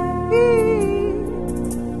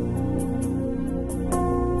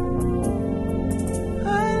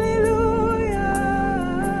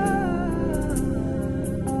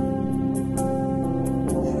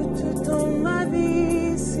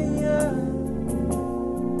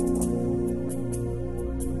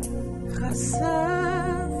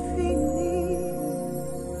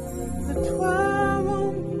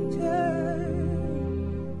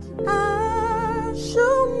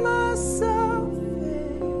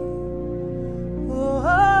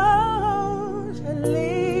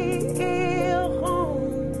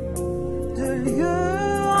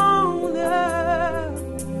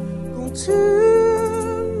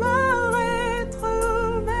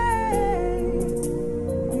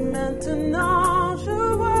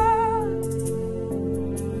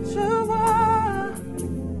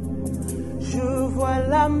vois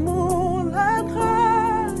l'amour, la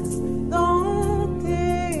grâce dans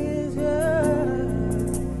tes yeux,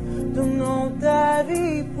 donnant ta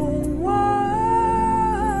vie pour moi.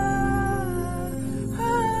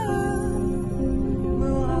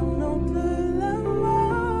 Me ramenant de la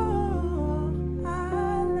mort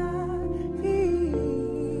à la vie.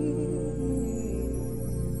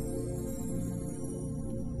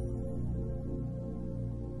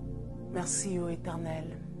 Merci, ô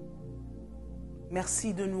Éternel.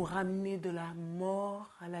 Merci de nous ramener de la mort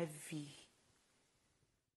à la vie.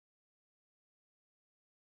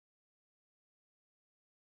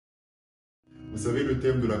 Vous savez, le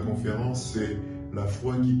thème de la conférence, c'est la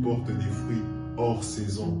foi qui porte des fruits hors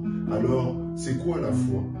saison. Alors, c'est quoi la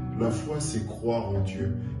foi? La foi, c'est croire en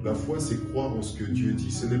Dieu. La foi, c'est croire en ce que Dieu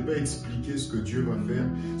dit. Ce n'est pas expliquer ce que Dieu va faire.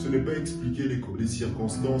 Ce n'est pas expliquer les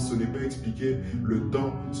circonstances. Ce n'est pas expliquer le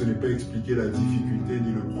temps. Ce n'est pas expliquer la difficulté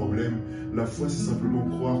ni le problème. La foi, c'est simplement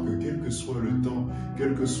croire que quel que soit le temps,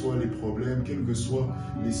 quels que soient les problèmes, quelles que soient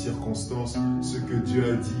les circonstances, ce que Dieu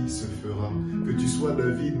a dit se fera. Que tu sois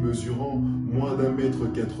David mesurant moins d'1,80 m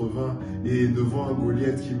et devant un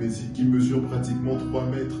Goliath qui mesure pratiquement 3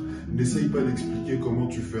 mètres. N'essaye pas d'expliquer comment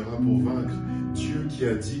tu feras pour vaincre. Dieu qui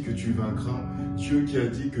a dit que tu vaincras, Dieu qui a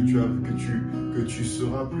dit que tu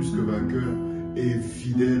seras plus que vainqueur, est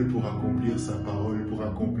fidèle pour accomplir sa parole, pour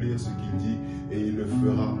accomplir ce qu'il dit, et il le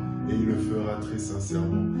fera. Et il le fera très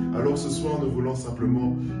sincèrement. Alors ce soir, nous voulons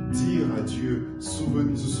simplement dire à Dieu, se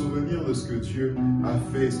souvenir de ce que Dieu a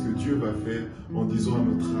fait, ce que Dieu va faire, en disant à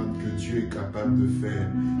notre âme que Dieu est capable de faire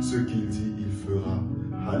ce qu'il dit, il fera.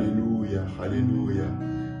 Alléluia, alléluia,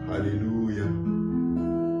 alléluia.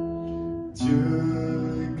 Dieu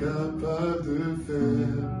est capable de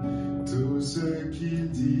faire tout ce qu'il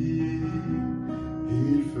dit,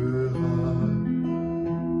 il fera.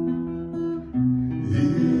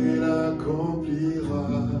 Il accomplira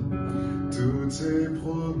toutes ses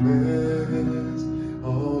promesses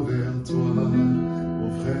envers toi.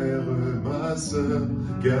 Mon frère, ma soeur,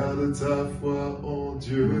 garde ta foi en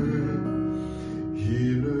Dieu.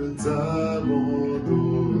 Il ne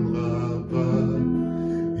t'abandonnera pas.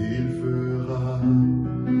 Il fera,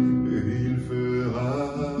 il fera,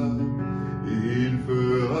 il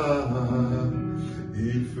fera,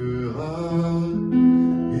 il fera.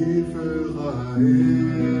 Il fera,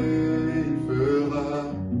 il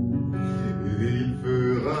fera, il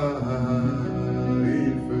fera,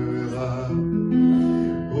 il fera.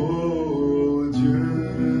 Oh, Dieu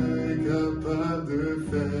est capable de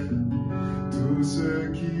faire tout ce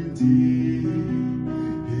qu'il dit,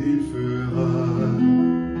 il fera.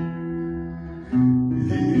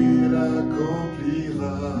 Il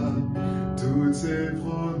accomplira toutes ses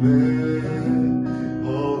promesses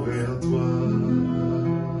envers toi.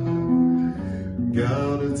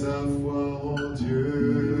 Garde ta foi en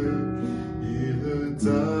Dieu, il ne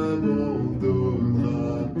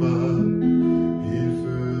t'abandonnera pas, il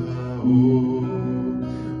fera, oh,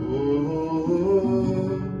 oh,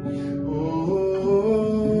 oh,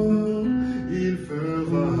 oh, il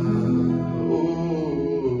fera, oh,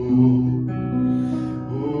 oh,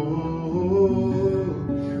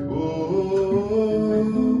 oh,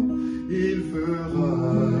 il fera,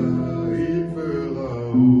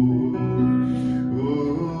 oh.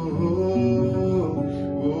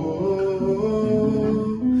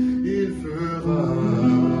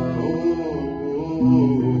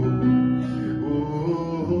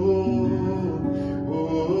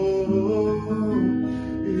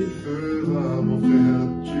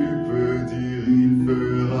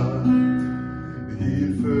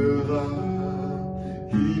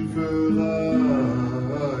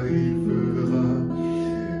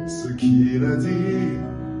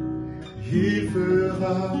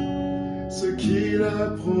 Ce qu'il a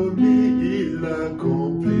promis, il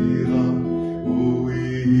l'accomplira.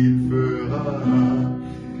 Oui, il fera,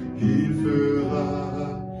 il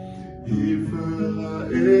fera, il fera,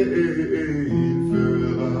 et il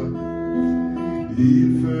fera,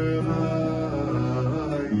 il fera,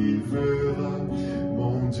 il fera.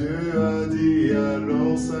 Mon Dieu a dit,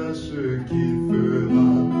 alors sache qu'il fera.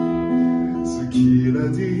 Ce qu'il a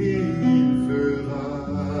dit, il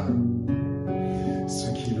fera. Ce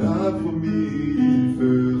qu'il a promis, il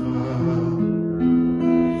fera.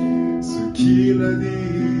 Ce qu'il a dit,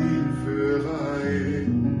 il fera. Et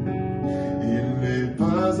il n'est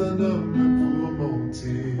pas un homme pour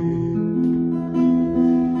mentir.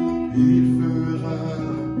 Il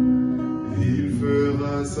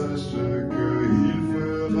fera, sache qu'il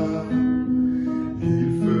fera. Il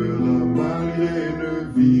fera malgré le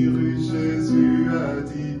virus, Jésus a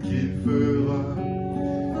dit qu'il fera.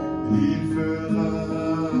 Il fera,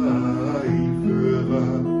 il fera.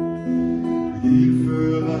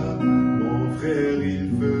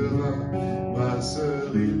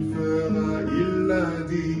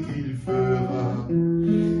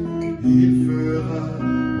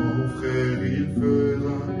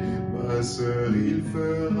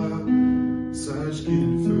 sache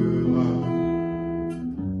qu'il fera.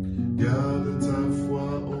 Garde ta foi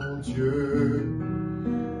en Dieu,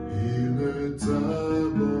 il ne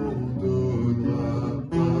t'abandonnera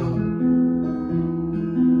pas.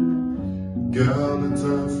 Garde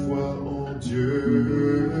ta foi en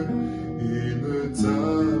Dieu, il ne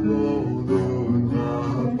t'abandonnera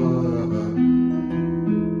pas.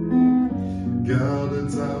 Garde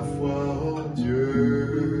ta foi en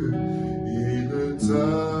Dieu, il ne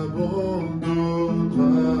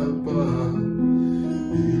t'abandonnera pas.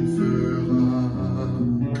 Il fera.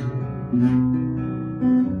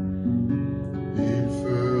 Il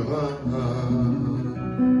fera.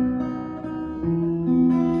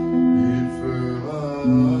 Il fera.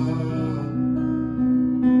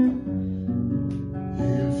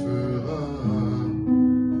 Il fera.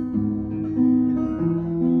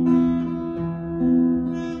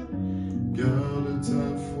 Garde ta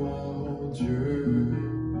foi en Dieu,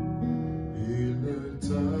 il ne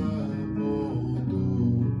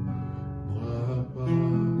t'abandonnera pas,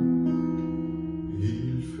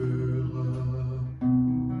 il fera.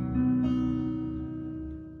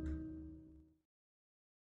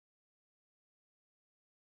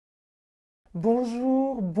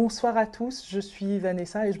 Bonjour, bonsoir à tous, je suis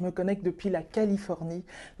Vanessa et je me connecte depuis la Californie.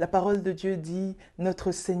 La parole de Dieu dit «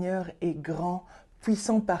 Notre Seigneur est grand,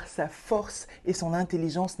 puissant par sa force et son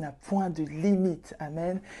intelligence n'a point de limite. »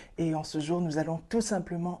 Amen. Et en ce jour, nous allons tout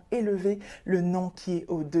simplement élever le nom qui est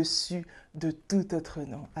au-dessus de tout autre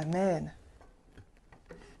nom. Amen.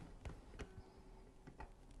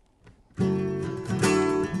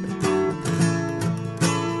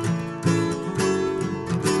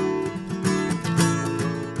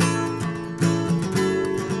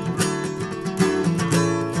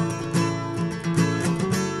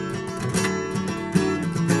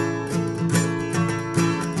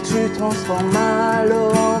 Tu transformes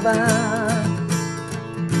l'eau en vin,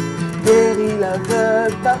 guéris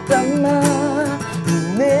l'aveugle par ta main,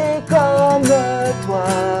 né comme toi,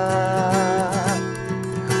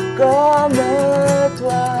 comme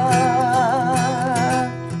toi.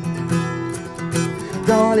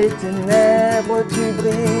 Dans les ténèbres tu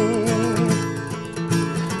brilles,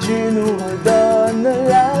 tu nous redonnes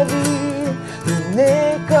la vie,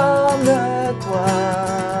 né comme toi.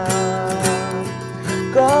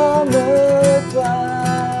 Comme toi,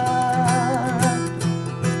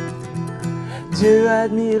 Dieu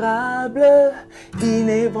admirable,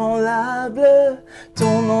 inébranlable,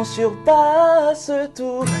 ton nom surpasse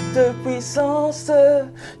toute puissance,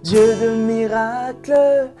 Dieu de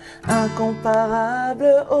miracles,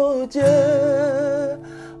 incomparable, ô Dieu,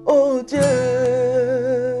 ô Dieu.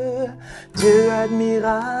 Dieu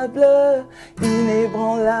admirable,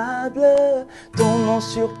 inébranlable, ton nom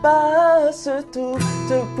surpasse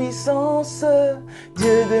toute puissance,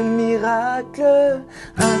 Dieu de miracles,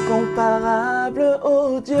 incomparable,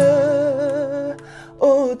 ô Dieu,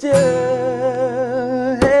 ô Dieu.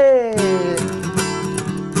 Hey.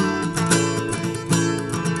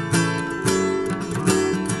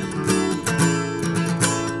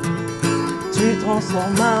 Tu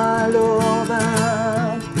transformes l'eau en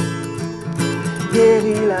vin,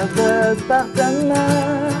 guéris l'aveugle par ta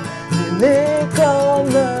main, né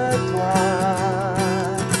comme toi,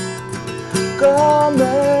 comme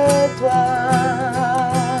toi.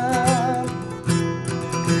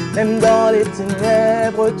 Même dans les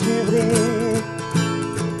ténèbres tu brilles,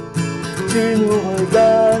 tu nous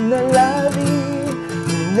redonnes la vie,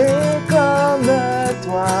 né comme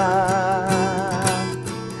toi,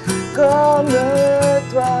 comme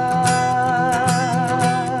toi.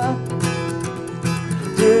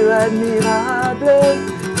 Dieu admirable,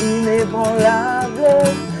 inébranlable,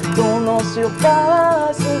 ton nom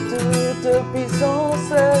surpasse toute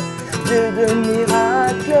puissance, Dieu de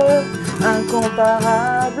miracles,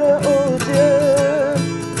 incomparable, ô Dieu,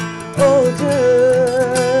 ô Dieu.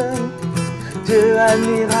 Dieu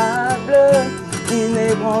admirable,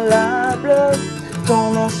 inébranlable,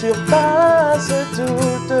 ton nom surpasse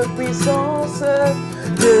toute puissance,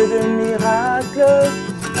 Dieu de miracles,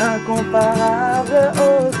 incomparable,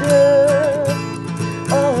 oh Dieu,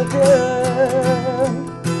 oh Dieu.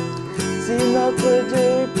 Si notre Dieu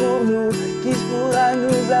est pour nous, qui pourra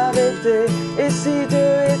nous arrêter? Et si Dieu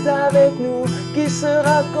est avec nous, qui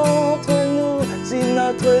sera contre nous? Si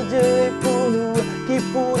notre Dieu est pour nous, qui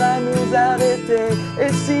pourra nous arrêter?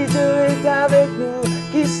 Et si Dieu est avec nous,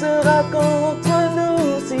 qui sera contre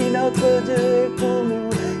nous? Si notre Dieu est pour nous,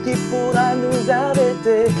 qui pourra nous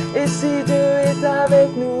arrêter? Et si Dieu est avec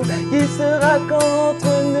nous, qui sera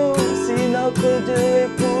contre nous? Si notre Dieu est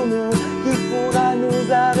pour nous, qui pourra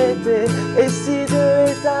nous arrêter? Et si Dieu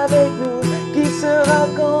est avec nous, qui sera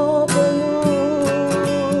contre nous?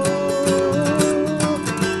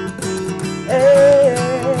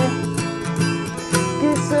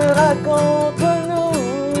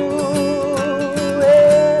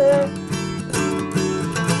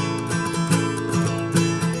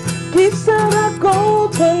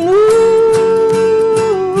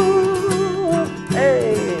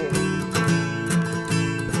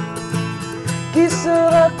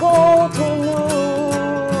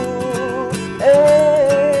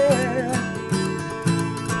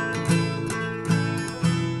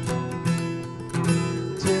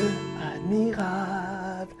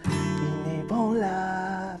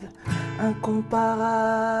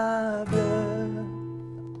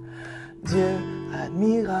 Dieu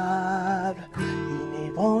admirable,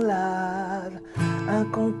 inébranlable,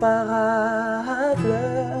 incomparable.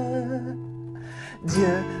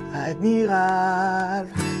 Dieu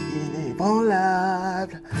admirable,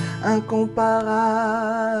 inébranlable,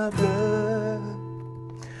 incomparable.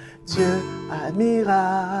 Dieu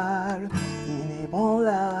admirable,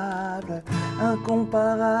 inébranlable,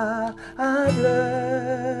 incomparable.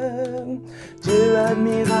 Dieu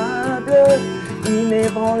admirable,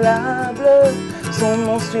 inébranlable, son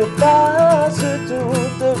nom surpasse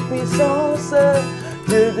toute puissance.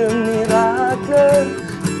 Dieu de miracles,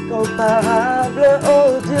 comparable,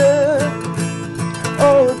 oh Dieu,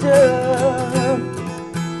 oh Dieu.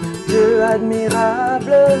 Dieu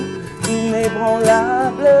admirable,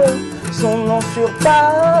 inébranlable, son nom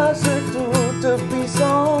surpasse toute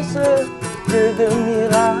puissance. Dieu de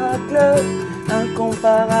miracles,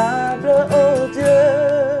 incomparable, oh Dieu,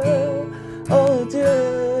 oh Dieu.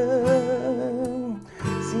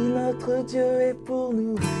 Si notre Dieu est pour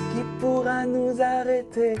nous, qui pourra nous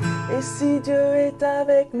arrêter? Et si Dieu est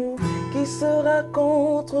avec nous, qui sera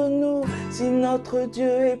contre nous? Si notre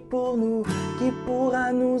Dieu est pour nous, qui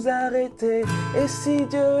pourra nous arrêter? Et si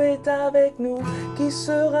Dieu est avec nous, qui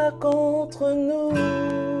sera contre nous?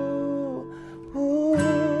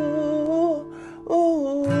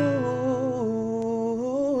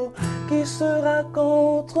 Qui sera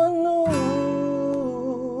contre nous?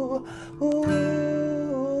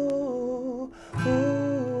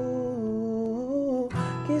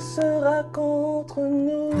 Qui sera contre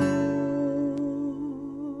nous?